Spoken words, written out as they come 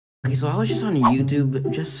Okay, so I was just on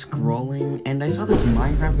YouTube, just scrolling, and I saw this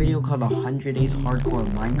Minecraft video called 100 Days Hardcore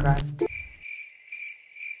Minecraft.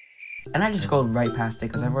 And I just scrolled right past it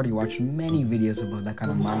because I've already watched many videos about that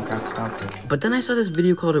kind of Minecraft stuff. But then I saw this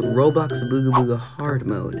video called Roblox Booga Booga Hard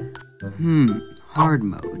Mode. Hard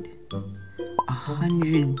mode.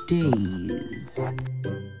 100 days.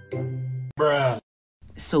 Bruh.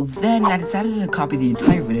 So then I decided to copy the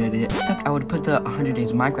entire video, except I would put the 100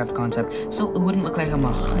 Days Minecraft concept so it wouldn't look like I'm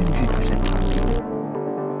 100%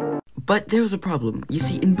 hard. But there was a problem. You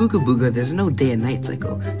see, in Booga Booga, there's no day and night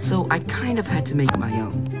cycle, so I kind of had to make my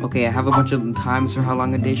own. Okay, I have a bunch of times for how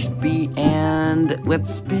long a day should be, and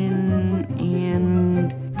let's spin,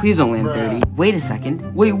 and please don't land 30. Wait a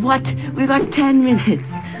second. Wait, what? We got 10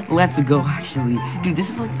 minutes. Let's go, actually. Dude, this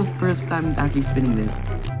is like the first time I'm actually spinning this.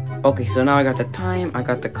 Okay, so now I got the time, I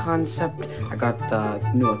got the concept, I got the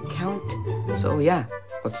new account. So yeah,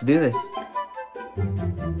 let's do this.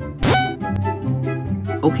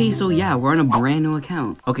 Okay, so yeah, we're on a brand new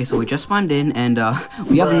account. Okay, so we just spawned in, and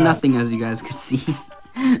we have nothing, as you guys can see.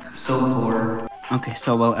 I'm so poor. Okay,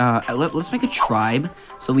 so well, let's make a tribe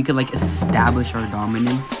so we could like establish our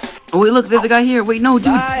dominance. Oh wait, look, there's a guy here. Wait, no,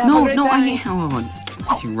 dude, no, I can't. Hold on.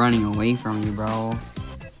 Why is he running away from you, bro?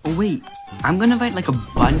 Oh wait, I'm gonna invite like a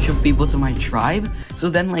bunch of people to my tribe, so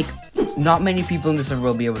then like not many people in this server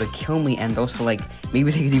will be able to kill me, and also like maybe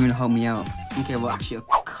they could even help me out. Okay, well actually a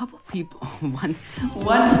couple people, one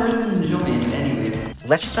person joined. Anyways,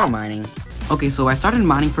 let's just start mining. Okay, so I started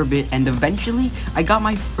mining for a bit, and eventually I got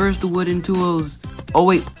my first wooden tools. Oh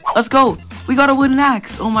wait, let's go! We got a wooden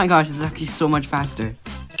axe! Oh my gosh, it's actually so much faster.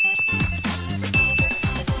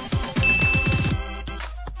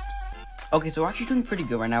 Okay, so we're actually doing pretty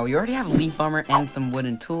good right now. We already have leaf armor and some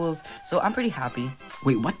wooden tools, so I'm pretty happy.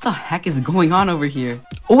 Wait, what the heck is going on over here?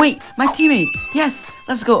 Oh wait, my teammate! Yes!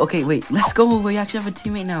 Let's go! Okay, wait, let's go! We actually have a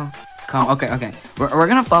teammate now. Come, okay. We're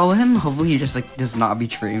gonna follow him. Hopefully he just like does not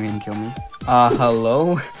betray me and kill me.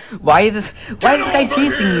 Hello? Why is this guy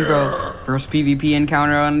chasing me, bro? First PvP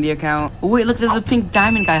encounter on the account. Oh wait, look, there's a pink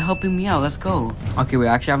diamond guy helping me out. Let's go. Okay, wait,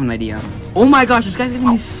 I actually have an idea. Oh my gosh, this guy's getting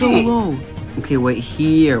me so low. Okay, wait,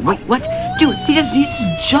 here. Wait, what? Dude, he just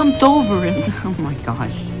jumped over it. Oh my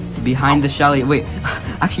gosh. Behind the Shelly. Wait,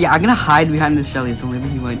 actually, yeah, I'm gonna hide behind the Shelly, so maybe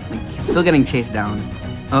he might, like, he's still getting chased down.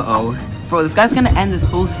 Uh-oh. Bro, this guy's gonna end this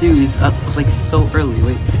whole series up, like, so early.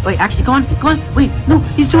 Wait, actually, come on. Wait, no,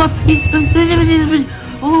 he's too off.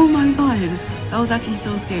 Oh my god. That was actually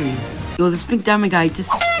so scary. Yo, this pink diamond guy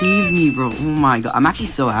just saved me, bro. Oh my god. I'm actually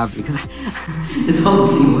so happy, because this whole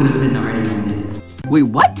thing would have been already ended. Wait,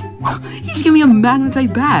 what? He just gave me a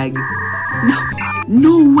magnetite bag.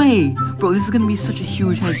 No way. Bro, this is gonna be such a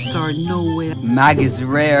huge head start. No way. Mag is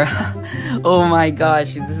rare. Oh my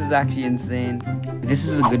gosh, this is actually insane. This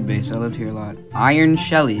is a good base. I lived here a lot. Iron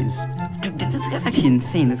Shellies. Dude, this guy's actually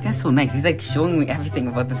insane. This guy's so nice. He's like showing me everything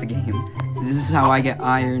about this game. This is how I get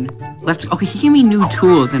iron. Okay, he gave me new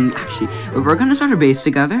tools, and actually, we're gonna start a base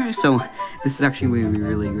together, so this is actually going to be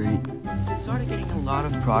really great. Started getting a lot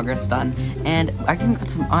of progress done, and I even got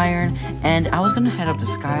some iron, and I was gonna head up to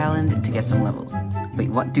Sky Island to get some levels. Wait,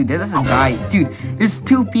 what? Dude, there's a guy. Dude, there's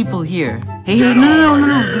 2 people here. Hey,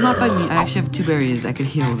 no, do not fight me. I actually have 2 berries. I could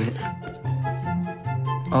heal with it.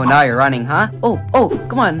 Oh, now you're running, huh? Oh,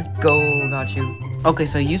 come on. Go, got you. Okay,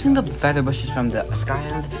 so using the feather bushes from the Sky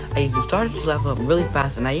Island, I started to level up really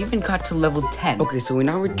fast, and I even got to level 10. Okay, so we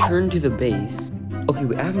now return to the base. Okay,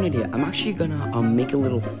 wait, I have an idea. I'm actually gonna make a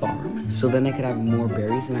little farm, so then I could have more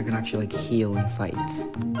berries, and I can actually like heal in fights.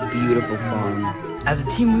 Beautiful farm. As a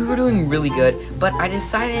team, we were doing really good, but I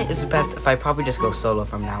decided it's best if I probably just go solo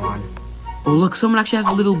from now on. Oh, look, someone actually has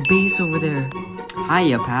a little base over there.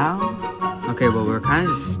 Hiya, pal. Okay, well, we're kind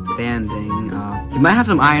of just standing. He might have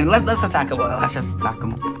some iron. Let's attack him. Let's just attack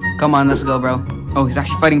him. Come on, let's go, bro. Oh, he's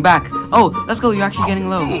actually fighting back. Oh, let's go. You're actually getting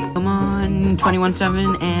low. Come on,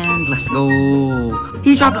 21-7, and let's go.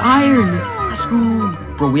 He dropped iron. Let's go.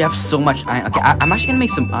 Bro, we have so much iron. Okay, I'm actually gonna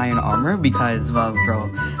make some iron armor because, well, bro,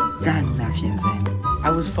 that is actually insane. I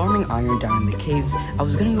was farming iron down in the caves. I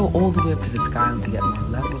was gonna go all the way up to the sky to get more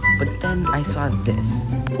levels, but then I saw this.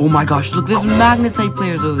 Oh my gosh, look, there's magnetite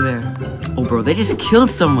players over there. Oh, bro, they just killed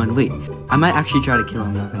someone. Wait, I might actually try to kill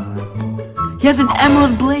him, not gonna lie. He has an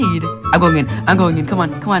emerald blade. I'm going in. Come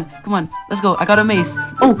on. Let's go. I got a mace.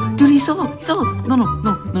 Oh, dude, he's solo. No.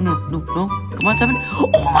 Come on, 7.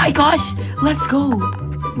 Oh my gosh, let's go.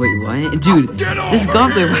 Wait, what? Dude, this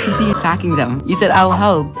goblin, why is he attacking them? He said, I'll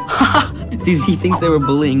help. Dude, he thinks they were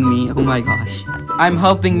bullying me. Oh my gosh. I'm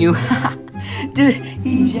helping you. Dude,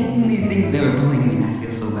 he genuinely thinks they were bullying me. I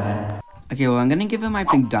feel so bad. Okay, well, I'm gonna give him my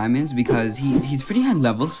pink diamonds because he's pretty high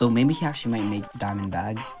level, so maybe he actually might make diamond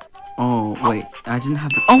bag. Oh, wait. I didn't have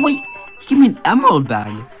it. Oh, wait. He gave me an emerald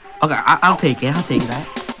bag. Okay, I'll take it. I'll take that.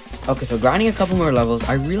 Okay, so grinding a couple more levels,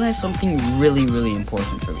 I realized something really, really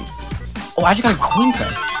important for me. Oh, I just got a coin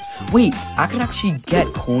press. Wait, I could actually get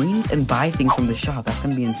coins and buy things from the shop. That's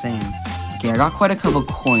gonna be insane. Okay, I got quite a couple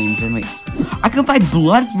coins, and wait, I could buy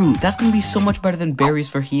bloodroot. That's gonna be so much better than berries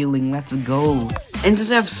for healing. Let's go. And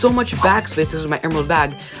since I have so much backspace, this is my emerald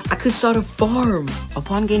bag, I could start a farm.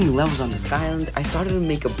 Upon gaining levels on this island, I started to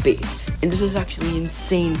make a base, and this is actually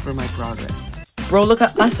insane for my progress. Bro, look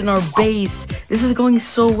at us in our base. This is going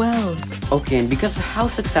so well. Okay, and because of how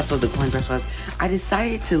successful the coin press was, I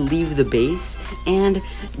decided to leave the base and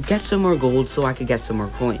get some more gold so I could get some more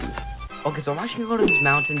coins. Okay, so I'm actually gonna go to this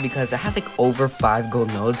mountain because it has like over 5 gold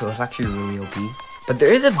nodes, so it's actually really OP. But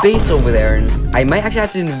there is a base over there, and I might actually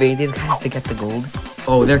have to invade these guys to get the gold.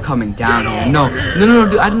 Oh, they're coming down here. No,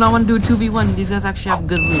 dude, I do not want to do a 2v1. These guys actually have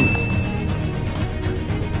good loot.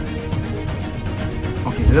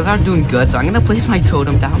 Okay, these guys are doing good, so I'm gonna place my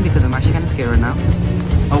totem down because I'm actually kind of scared right now.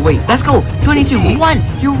 Oh, wait, let's go. 22, 1.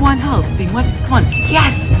 You're 1 health. Wait, what? Come on.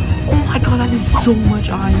 Yes! Oh my god, that is so much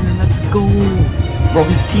iron. Let's go. Bro,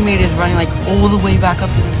 his teammate is running like all the way back up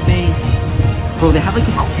to this base. Bro, they have like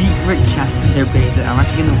a secret chest in their base that I'm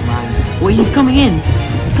actually gonna run. Wait, he's coming in.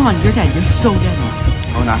 Come on, you're dead. You're so dead.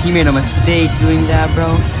 Oh no, he made a mistake doing that, bro.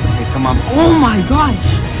 Okay, come on. Oh my gosh.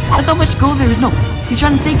 Look how much gold there is. No, he's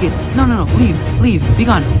trying to take it. No. Leave. Be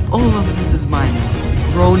gone. All of this is mine.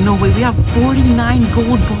 Bro, no way. We have 49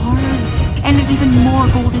 gold bars. And there's even more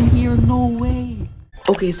gold in here. No way.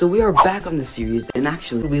 Okay, so we are back on the series, and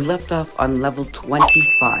actually, we left off on level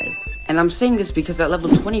 25. And I'm saying this because at level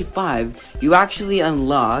 25, you actually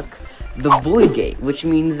unlock the Void Gate, which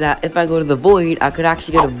means that if I go to the Void, I could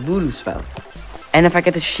actually get a Voodoo spell. And if I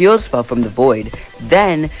get the Shield spell from the Void,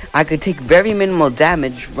 then I could take very minimal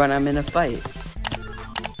damage when I'm in a fight.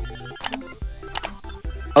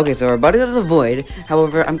 Okay, so we're about to go to the Void.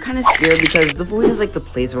 However, I'm kind of scared because the Void is like the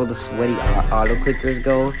place where all the sweaty auto-clickers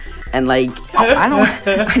go. And like, I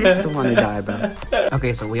just don't want to die, bro.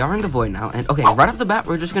 Okay, so we are in the Void now. And okay, right off the bat,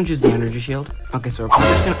 we're just going to choose the energy shield. Okay, so we're probably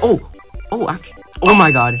just going to, actually, oh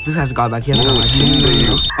my god, this guy's got back. He has got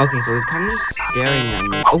back. Okay, so he's kind of just staring at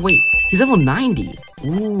me. Oh wait, he's level 90.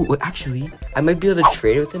 Ooh, actually, I might be able to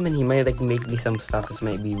trade with him and he might like make me some stuff. This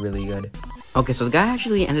might be really good. Okay, so the guy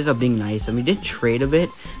actually ended up being nice, and we did trade a bit,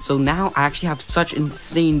 so now I actually have such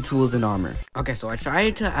insane tools and armor. Okay, so I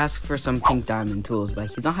tried to ask for some pink diamond tools, but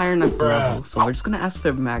he's not high enough for level, so we're just gonna ask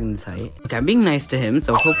for magnetite. Okay, I'm being nice to him,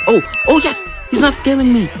 so hope— Oh yes! He's not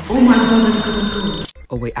scaling me! Oh my god, let's go.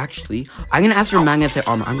 Oh wait, actually, I'm gonna ask for magnetite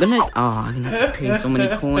armor. I'm gonna have to pay so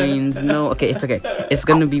many coins. No, okay, it's okay. It's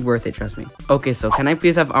gonna be worth it, trust me. Okay, so can I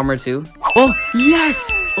please have armor too? Oh,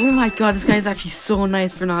 yes! Oh my god, this guy is actually so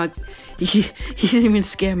nice for not— He didn't even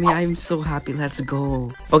scare me. I'm so happy. Let's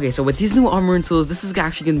go. Okay, so with these new armor and tools, this is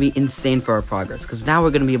actually going to be insane for our progress. Because now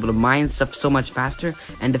we're going to be able to mine stuff so much faster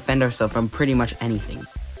and defend ourselves from pretty much anything.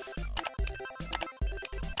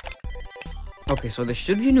 Okay, so there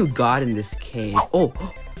should be a new god in this cave.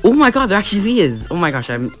 Oh my god, there actually is. Oh my gosh,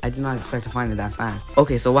 I did not expect to find it that fast.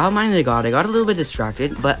 Okay, so while mining the god, I got a little bit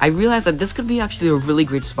distracted, but I realized that this could be actually a really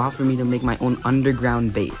great spot for me to make my own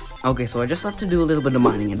underground base. Okay, so I just have to do a little bit of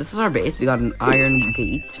mining, and this is our base. We got an iron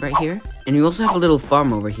gate right here, and we also have a little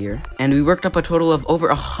farm over here, and we worked up a total of over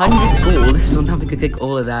 100 gold, so now we could take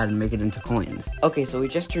all of that and make it into coins. Okay, so we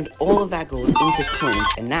just turned all of that gold into coins,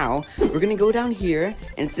 and now we're gonna go down here,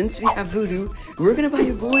 and since we have voodoo, we're gonna buy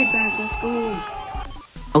a void back. Let's go.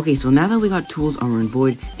 Okay, so now that we got tools, armor, and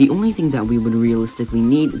void, the only thing that we would realistically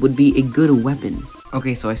need would be a good weapon.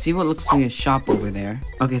 Okay, so I see what looks like a shop over there.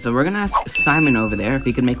 Okay, so we're gonna ask Simon over there if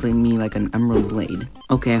he could make me like an emerald blade.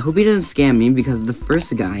 Okay, I hope he doesn't scam me because the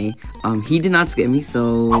first guy, he did not scam me,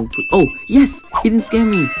 so— Oh, yes! He didn't scam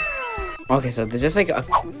me! Okay, so there's just like a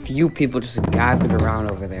few people just gathered around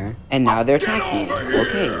over there. And now they're attacking me.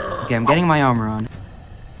 Okay, I'm getting my armor on.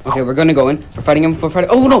 Okay, we're gonna go in. We're fighting him.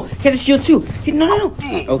 Oh no, he has a shield too. No.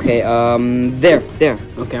 Okay, there.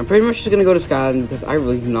 Okay, I'm pretty much just gonna go to Scotland because I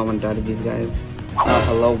really do not want to die to these guys.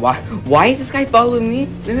 Hello. Why is this guy following me?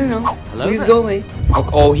 No. Hello, please go away.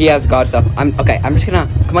 Oh, he has god stuff. I'm just gonna—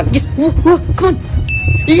 Come on. Yes. Come on.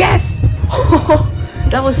 Yes.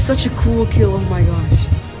 That was such a cool kill. Oh my gosh.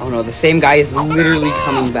 Oh no, the same guy is literally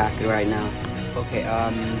coming back right now. Okay,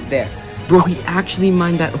 there. Bro, he actually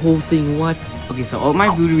mined that whole thing. What? Okay, so all my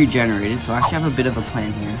voodoo regenerated, so I actually have a bit of a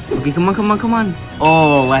plan here. Okay, come on.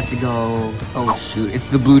 Oh, let's go. Oh, shoot. It's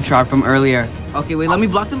the blue chart from earlier. Okay, wait, let me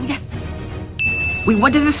block them. Yes. Wait,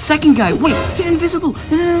 what is this second guy? Wait, he's invisible.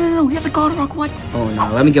 No. He has a god rock. What? Oh,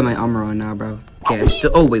 no. Let me get my armor on now, bro. Okay,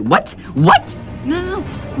 oh, wait, what? No, no, no.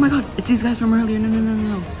 Oh my god, it's these guys from earlier. No, no, no,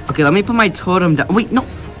 no. Okay, let me put my totem down. Wait, no.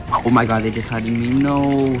 Oh my god, they just hunted me.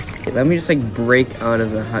 No. Okay, let me just like break out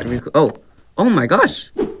of the hut. Oh my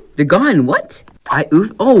gosh. They're gone. What?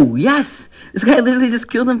 Oh, yes! This guy literally just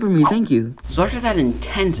killed him for me, thank you. So after that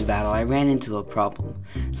intense battle, I ran into a problem.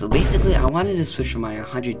 So basically, I wanted to switch from my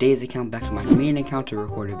 100 days account back to my main account to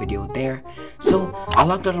record a video there. So I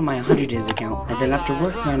logged out on my 100 days account, and then after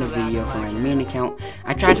working on a video for my main account,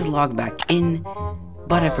 I tried to log back in,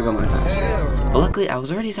 but I forgot my password. But luckily, I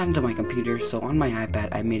was already signed into my computer, so on my iPad,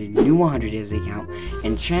 I made a new 100 days account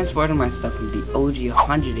and transported my stuff from the OG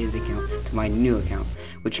 100 days account to my new account,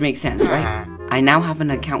 which makes sense, right? I now have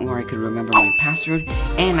an account where I could remember my password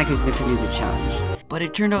and I could continue the challenge. But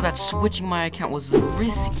it turned out that switching my account was the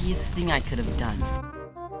riskiest thing I could have done.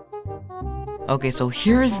 Okay, so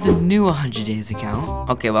here's the new 100 days account.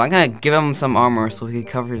 Okay, well I'm gonna give him some armor so he can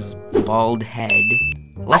cover his bald head.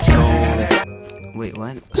 Let's go. Wait,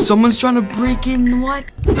 what? Someone's trying to break in, what?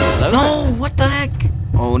 No, what the heck?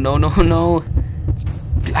 Oh, no, no, no.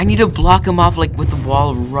 I need to block him off, like, with the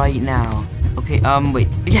wall right now. Okay, wait.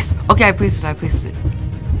 Yes! Okay, I placed it.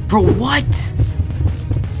 Bro, what?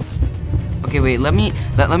 Okay, wait, let me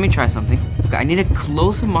try something. Okay, I need to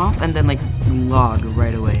close him off and then, like, log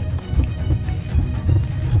right away.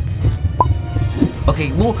 Okay,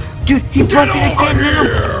 whoa, dude, he broke it again!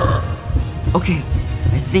 No. Okay.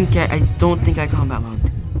 I don't think I combat logged.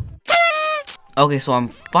 Okay, so I'm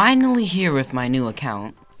finally here with my new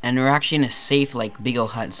account, and we're actually in a safe, like, big ol'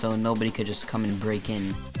 hut, so nobody could just come and break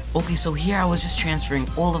in. Okay, so here I was just transferring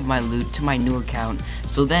all of my loot to my new account,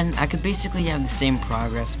 so then I could basically have the same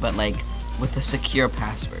progress, but, like, with a secure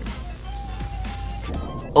password.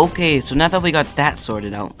 Okay, so now that we got that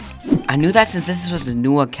sorted out, I knew that since this was a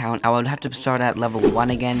new account, I would have to start at level 1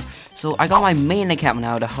 again, so I got my main account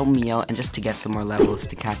now to help me out and just to get some more levels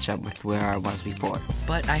to catch up with where I was before.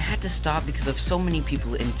 But I had to stop because of so many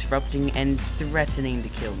people interrupting and threatening to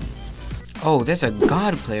kill me. Oh, there's a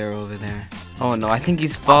god player over there. Oh no, I think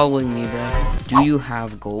he's following me, bro. Do you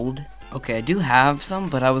have gold? Okay, I do have some,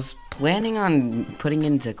 but I was planning on putting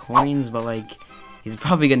into coins, but like, he's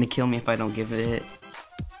probably gonna kill me if I don't give it.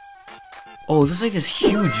 Oh, there's like this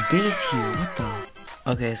huge base here. What the?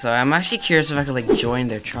 Okay, so I'm actually curious if I could like join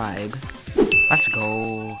their tribe. Let's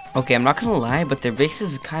go. Okay, I'm not gonna lie, but their base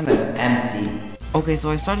is kind of empty. Okay, so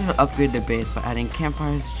I started to upgrade their base by adding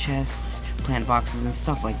campfires, chests, plant boxes, and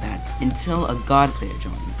stuff like that until a god player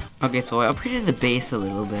joined. Okay, so I upgraded the base a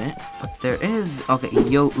little bit, but there is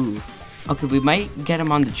oof. Okay, we might get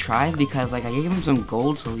him on the tribe because like I gave him some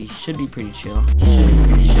gold, so he should be pretty chill.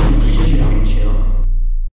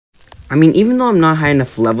 I mean, even though I'm not high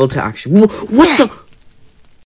enough level to actually— what the—